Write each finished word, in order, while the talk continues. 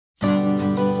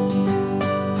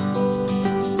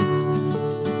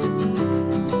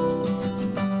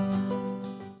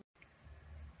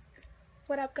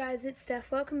up guys, it's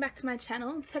Steph. Welcome back to my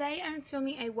channel. Today I'm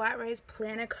filming a White Rose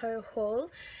Planner Co haul.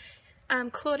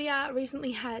 Claudia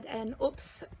recently had an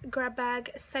Oops grab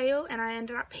bag sale and I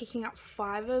ended up picking up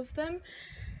 5 of them.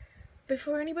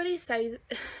 Before anybody says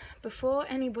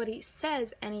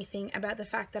anything about the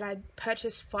fact that I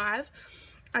purchased 5,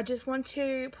 I just want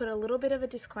to put a little bit of a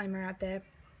disclaimer out there.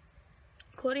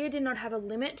 Claudia did not have a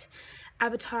limit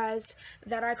advertised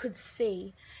that I could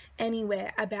see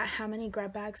anywhere about how many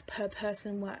grab bags per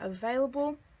person were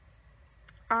available.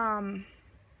 And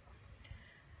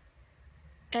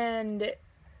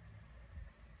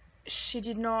she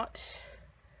did not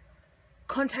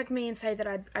contact me and say that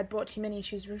I'd bought too many,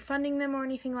 she was refunding them or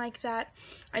anything like that.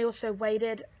 I also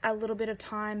waited a little bit of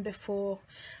time before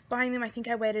buying them. I think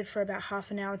I waited for about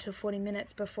half an hour to 40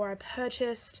 minutes before I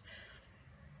purchased.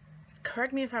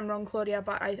 Correct me if I'm wrong, Claudia,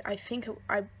 but I think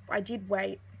I did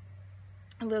wait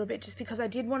a little bit just because I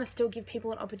did want to still give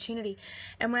people an opportunity.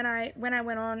 And when I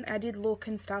went on, I did look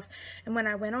and stuff, and when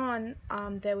I went on,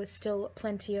 there was still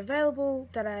plenty available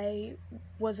that I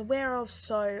was aware of,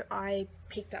 so I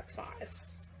picked up 5.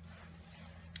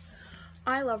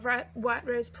 I love White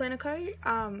Rose Planner Co.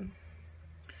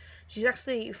 She's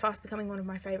actually fast becoming one of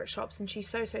my favourite shops, and she's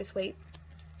so sweet.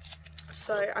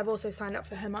 So I've also signed up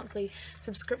for her monthly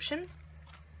subscription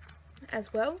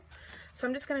as well. So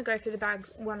I'm just going to go through the bags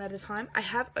one at a time. I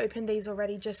have opened these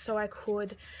already just so I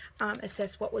could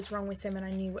assess what was wrong with them and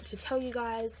I knew what to tell you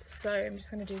guys. So I'm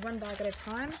just going to do one bag at a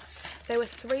time. They were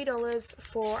 $3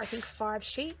 for I think 5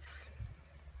 sheets.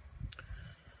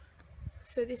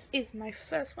 So this is my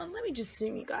first one. Let me just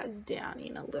zoom you guys down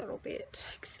in a little bit.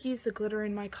 Excuse the glitter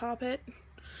in my carpet.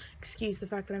 Excuse the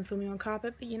fact that I'm filming on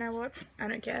carpet, but you know what? I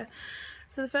don't care.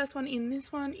 So the first one in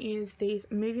this one is these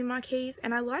movie marquees,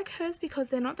 and I like hers because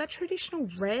they're not that traditional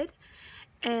red,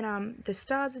 and the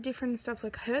stars are different and stuff.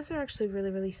 Like, hers are actually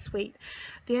really sweet.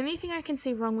 The only thing I can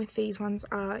see wrong with these ones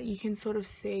are you can sort of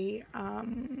see,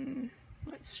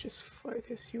 let's just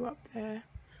focus you up there.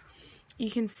 You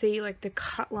can see like the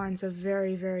cut lines are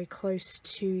very close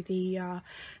to the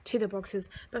boxes,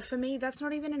 but for me that's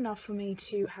not even enough for me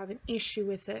to have an issue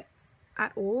with it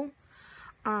at all.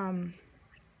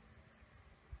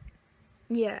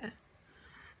 Yeah,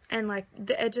 and like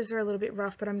the edges are a little bit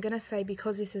rough, but I'm gonna say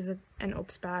because this is an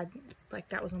Oops bag, like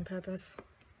that was on purpose.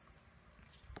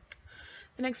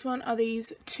 The next one are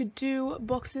these to-do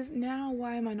boxes. Now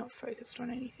why am I not focused on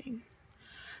anything?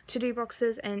 To-do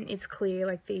boxes, and it's clear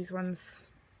like these ones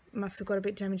must have got a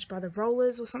bit damaged by the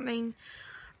rollers or something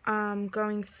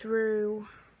going through,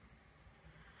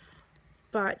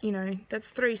 but you know, that's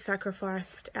 3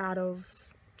 sacrificed out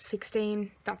of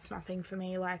 16. That's nothing for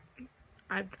me. Like,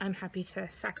 I'm happy to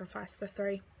sacrifice the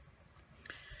 3.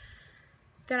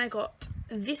 Then I got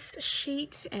this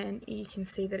sheet, and you can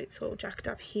see that it's all jacked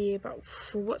up here, but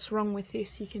for what's wrong with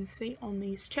this, you can see on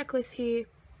these checklists here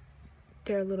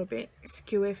they're a little bit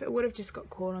skew. If it would have just got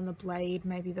caught on the blade,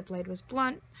 maybe the blade was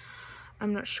blunt,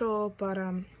 I'm not sure, but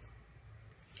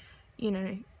you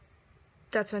know,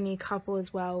 that's only a couple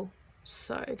as well,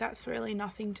 so that's really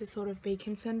nothing to sort of be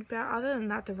concerned about. Other than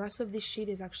that, the rest of this sheet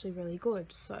is actually really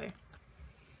good. So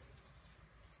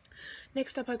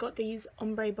next up I got these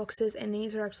ombre boxes, and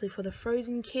these are actually for the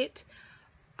Frozen kit,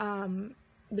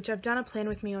 which I've done a plan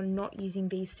with me on not using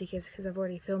these stickers because I've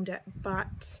already filmed it,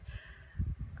 but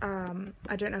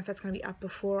I don't know if that's going to be up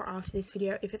before or after this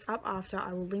video. If it's up after,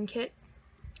 I will link it.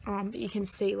 But you can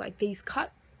see like these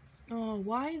cut. Oh,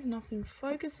 why is nothing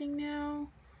focusing now?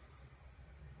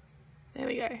 There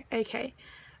we go. Okay,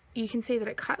 you can see that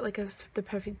it cut like the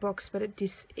perfect box, but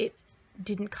it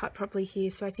didn't cut properly here.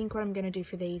 So I think what I'm going to do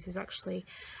for these is actually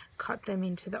cut them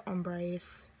into the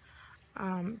ombres,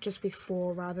 just with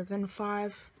 4 rather than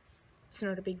 5. It's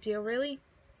not a big deal really.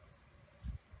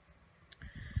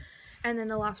 And then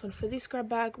the last one for this grab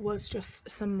bag was just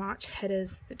some March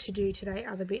headers to do today,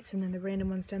 other bits, and then the random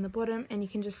ones down the bottom. And you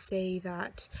can just see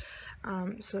that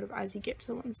sort of as you get to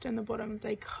the ones down the bottom,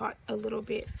 they cut a little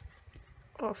bit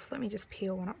off. Let me just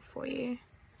peel one up for you.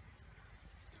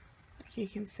 Like you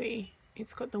can see,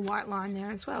 it's got the white line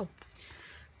there as well.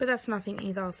 But that's nothing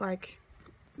either. Like,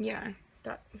 you know,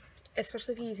 that,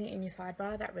 especially if you're using it in your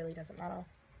sidebar, that really doesn't matter.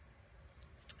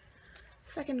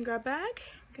 Second grab bag.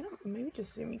 I'm gonna maybe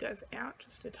just zoom you guys out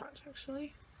just a touch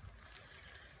actually.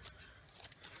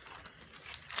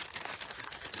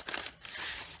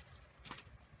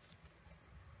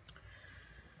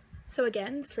 So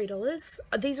again, $3.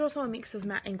 These are also a mix of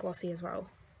matte and glossy as well.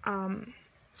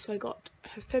 So I got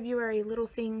her February little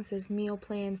things. There's meal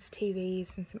plans,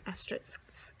 TVs, and some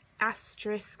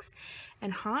asterisks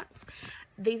and hearts.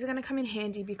 These are going to come in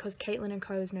handy because Caitlin &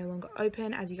 Co is no longer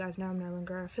open. As you guys know, I'm no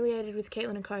longer affiliated with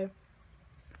Caitlin & Co.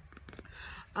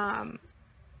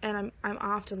 And I'm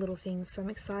after little things, so I'm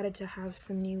excited to have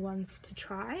some new ones to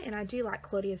try. And I do like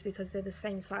Claudia's because they're the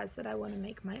same size that I want to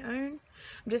make my own.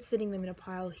 I'm just sitting them in a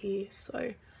pile here,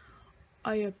 so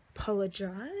I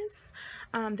apologize.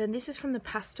 Then this is from the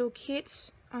pastel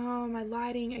kit. Oh, my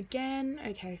lighting again.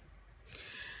 Okay.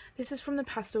 This is from the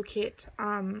pastel kit.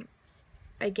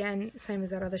 Again, same as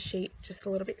that other sheet, just a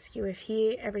little bit skew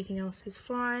here. Everything else is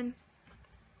fine.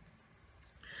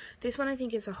 This one I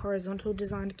think is a horizontal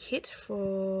designed kit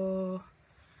for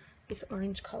this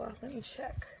orange colour. Let me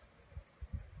check.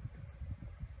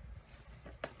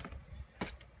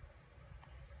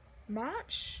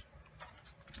 March,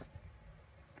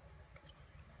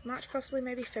 possibly,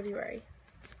 maybe February.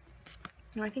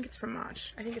 No, I think it's from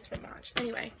March.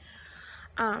 Anyway,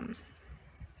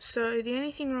 so the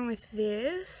only thing wrong with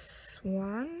this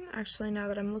one, actually, now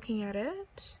that I'm looking at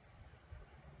it,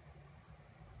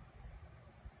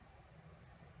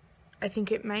 I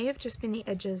think it may have just been the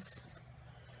edges,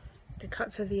 the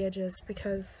cuts of the edges,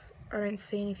 because I don't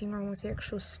see anything wrong with the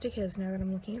actual stickers now that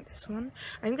I'm looking at this one.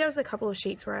 I think there was a couple of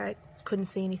sheets where I couldn't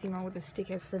see anything wrong with the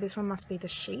stickers, so this one must be the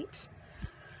sheet.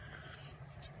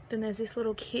 Then there's this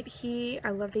little kit here.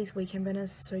 I love these weekend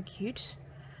banners, so cute.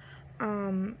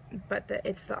 But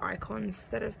it's the icons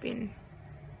that have been...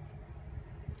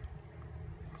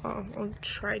 Oh, I'll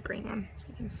try a green one so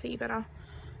you can see better.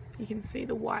 You can see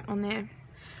the white on there.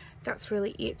 That's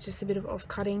really it, just a bit of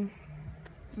off-cutting,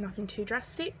 nothing too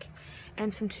drastic,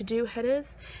 and some to-do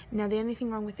headers. Now the only thing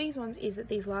wrong with these ones is that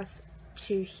these last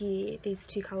two here, these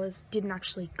two colours, didn't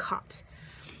actually cut.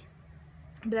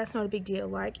 But that's not a big deal.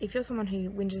 Like, if you're someone who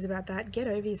whinges about that, get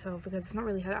over yourself, because it's not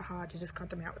really that hard to just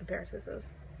cut them out with a pair of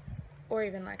scissors. Or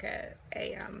even like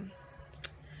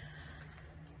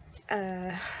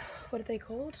what are they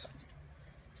called?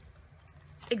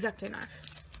 X-Acto knife.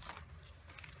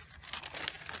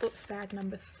 Oops, bag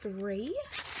number 3.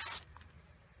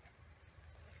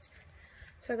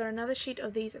 So I got another sheet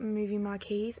of these movie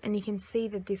marquees, and you can see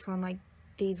that this one, like,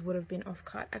 these would have been off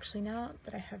cut. Actually, now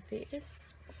that I have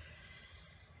this,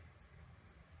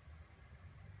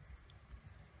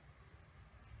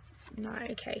 no,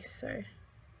 okay, so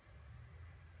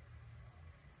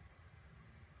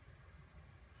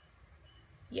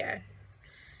yeah,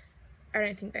 I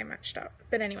don't think they matched up,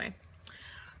 but anyway,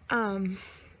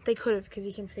 they could have, because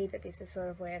you can see that this is sort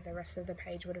of where the rest of the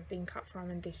page would have been cut from,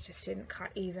 and this just didn't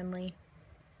cut evenly.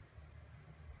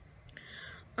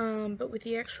 But with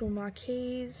the actual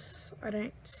marquees, I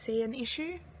don't see an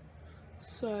issue,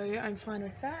 so I'm fine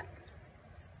with that.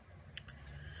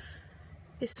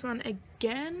 This one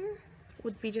again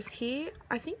would be just here.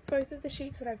 I think both of the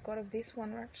sheets that I've got of this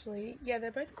one are actually, yeah,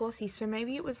 they're both glossy, so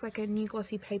maybe it was like a new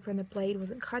glossy paper and the blade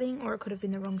wasn't cutting, or it could have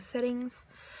been the wrong settings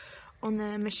on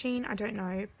the machine. I don't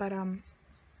know, but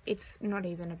it's not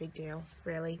even a big deal,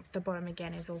 really. The bottom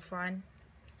again is all fine.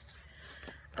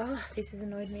 Oh, this has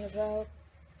annoyed me as well.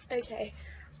 Okay,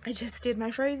 I just did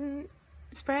my frozen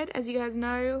spread, as you guys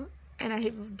know, and I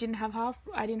didn't have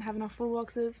enough full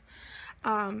boxes.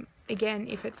 Again,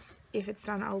 if it's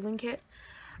done, I'll link it.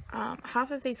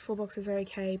 Half of these full boxes are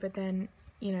okay, but then,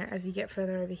 you know, as you get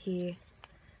further over here,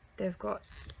 they've got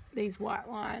these white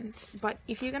lines. But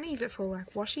if you're going to use it for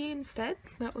like washi instead,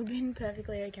 that would be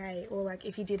perfectly okay. Or like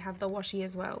if you did have the washi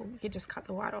as well, you could just cut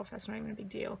the white off. That's not even a big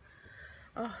deal.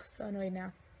 Oh, so annoyed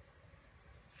now.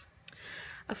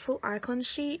 A full icon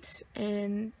sheet,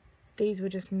 and these were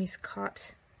just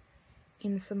miscut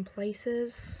in some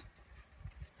places.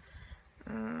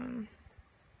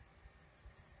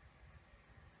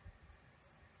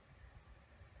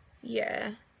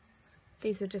 Yeah,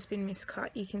 these have just been miscut.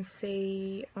 You can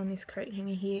see on this coat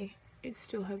hanger here, it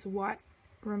still has white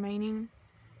remaining.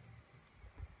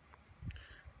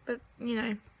 But, you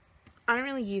know, I don't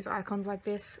really use icons like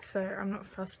this, so I'm not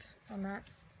fussed on that.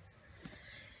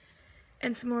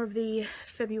 And some more of the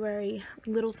February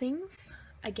little things.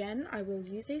 Again, I will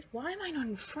use these. Why am I not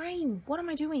in frame? What am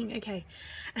I doing? Okay,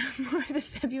 more of the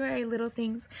February little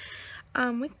things.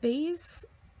 With these,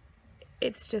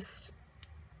 it's just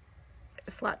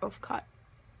a slight off cut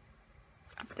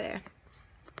up there.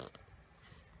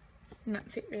 And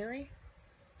that's it, really.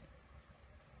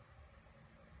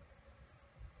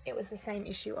 It was the same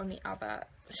issue on the other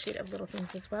sheet of little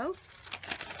things as well.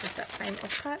 Just that same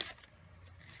off cut.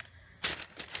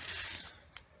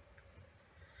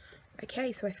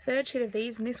 Okay, so a third sheet of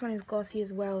these, and this one is glossy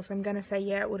as well, so I'm going to say,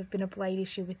 yeah, it would have been a blade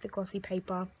issue with the glossy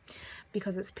paper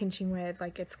because it's pinching where,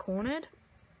 like, it's cornered.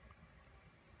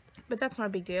 but that's not a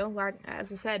big deal. Like,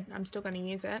 as I said, I'm still going to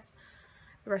use it.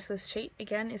 The rest of this sheet,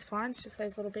 again, is fine. It's just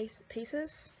those little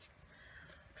pieces.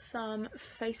 Some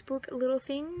Facebook little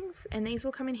things, and these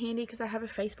will come in handy because I have a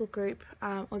Facebook group,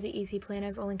 Aussie Easy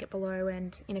Planners. I'll link it below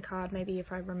and in a card maybe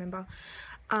if I remember.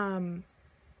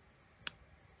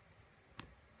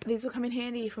 These will come in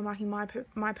handy for marking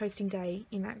my posting day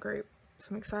in that group, so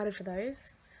I'm excited for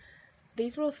those.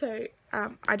 These were also,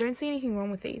 I don't see anything wrong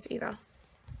with these either.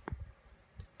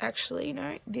 Actually,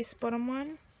 no, this bottom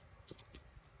one,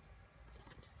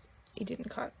 it didn't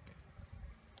cut.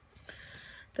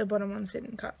 The bottom ones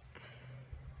didn't cut.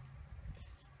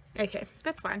 Okay,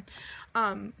 that's fine.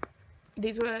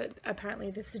 These were apparently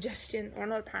the suggestion, or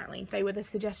not apparently, they were the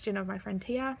suggestion of my friend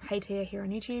Tia. Hey Tia, here on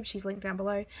YouTube. She's linked down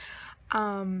below.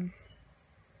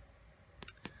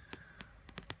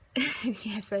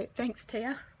 Yeah, so thanks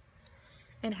Tia.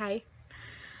 And hey.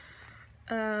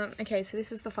 Okay, so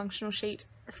this is the functional sheet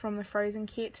from the Frozen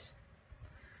kit.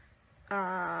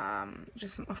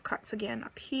 Just some offcuts again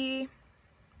up here.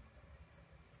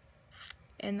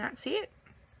 And that's it.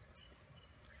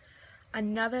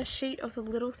 Another sheet of the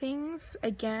little things,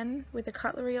 again with a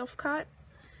cutlery offcut.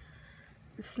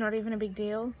 It's not even a big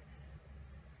deal,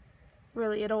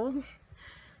 really at all.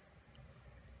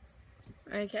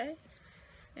 Okay,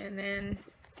 and then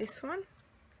this one.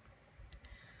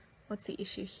 What's the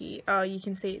issue here? Oh, you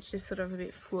can see it's just sort of a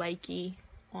bit flaky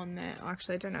on there.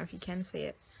 Actually, I don't know if you can see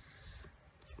it.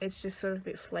 It's just sort of a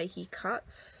bit flaky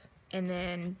cuts. And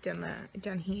then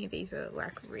down here, these are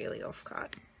like really off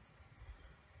cut.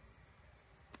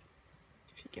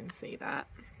 If you can see that.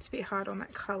 It's a bit hard on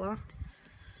that colour.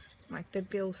 Like the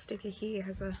bill sticker here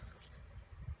has a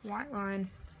white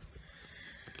line.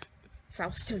 So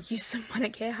I'll still use them. I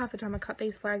don't care. Half the time I cut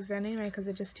these flags down anyway because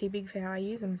they're just too big for how I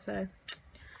use them. So,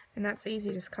 and that's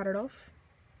easy. Just cut it off.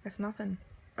 That's nothing.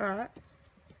 Alright.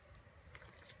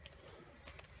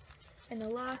 And the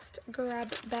last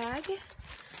grab bag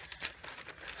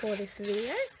for this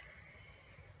video.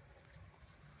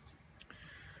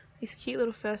 These cute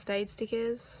little first aid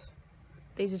stickers.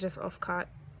 These are just off cut.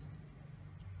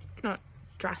 Not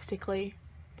drastically,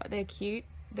 but they're cute.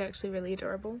 They're actually really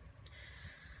adorable.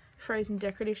 Frozen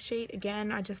decorative sheet.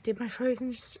 Again, I just did my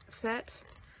Frozen set.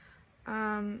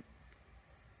 They're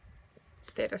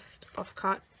just off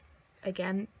cut.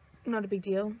 Again, not a big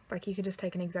deal. Like you could just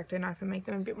take an X-Acto knife and make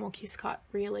them a bit more kiss cut,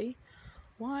 really.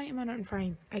 Why am I not in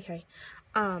frame? Okay.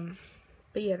 But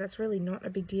yeah, that's really not a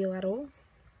big deal at all.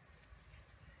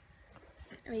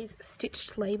 These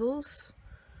stitched labels.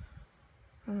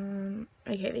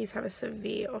 Okay, these have a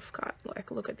severe offcut.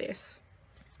 Like, look at this.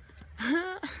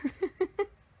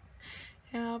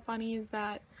 How funny is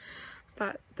that?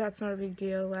 But that's not a big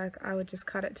deal. Like, I would just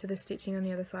cut it to the stitching on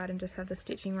the other side and just have the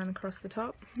stitching run across the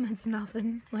top. That's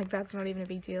nothing. Like, that's not even a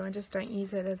big deal. And just don't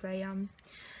use it as a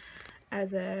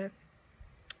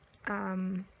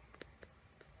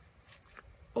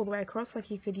all the way across.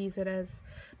 Like, you could use it as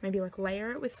maybe like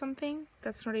layer it with something.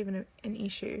 That's not even an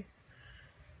issue.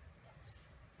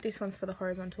 This one's for the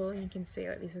horizontal, and you can see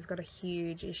like this has got a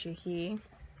huge issue here.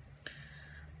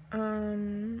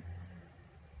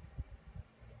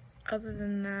 Other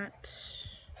than that,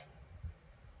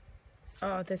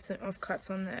 oh, there's some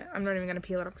offcuts on there. I'm not even going to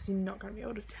peel it up because you're not going to be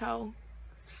able to tell.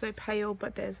 It's so pale,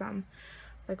 but there's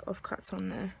like offcuts on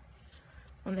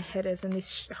the headers, and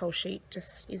this whole sheet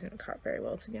just isn't cut very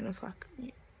well, to be honest. Like,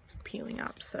 it's peeling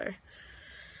up, so,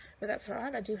 but that's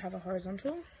alright. I do have a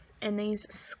horizontal. And these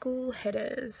school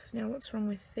headers, now what's wrong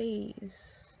with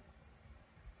these?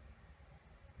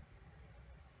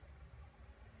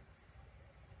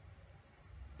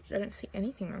 I don't see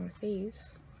anything wrong with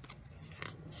these.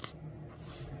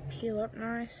 Peel up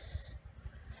nice.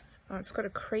 Oh, it's got a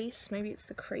crease. Maybe it's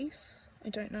the crease. I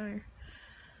don't know.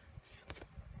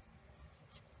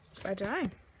 I don't know.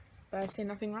 But I see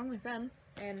nothing wrong with them.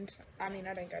 And, I mean,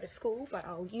 I don't go to school, but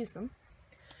I'll use them.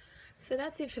 So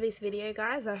that's it for this video,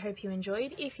 guys. I hope you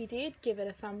enjoyed. If you did, give it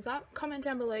a thumbs up. Comment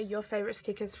down below your favourite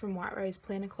stickers from White Rose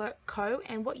Planner Co.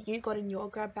 and what you got in your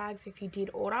grab bags if you did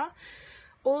order.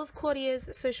 All of Claudia's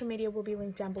social media will be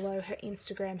linked down below. Her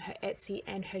Instagram, her Etsy,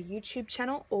 and her YouTube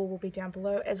channel all will be down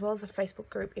below, as well as a Facebook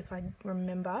group if I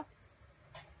remember.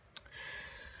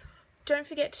 Don't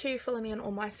forget to follow me on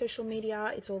all my social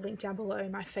media. It's all linked down below.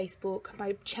 My Facebook,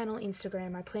 my channel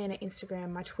Instagram, my planner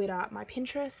Instagram, my Twitter, my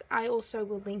Pinterest. I also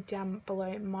will link down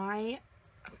below my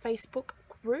Facebook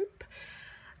group.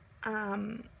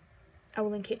 I will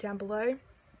link it down below.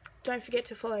 Don't forget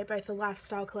to follow both the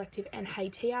Lifestyle Collective and Hey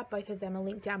Tia. Both of them are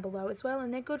linked down below as well,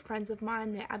 and they're good friends of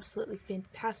mine. They're absolutely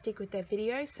fantastic with their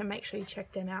videos, so make sure you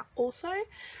check them out also.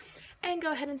 and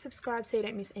go ahead and subscribe so you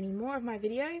don't miss any more of my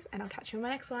videos, and I'll catch you in my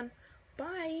next one.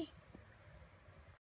 Bye!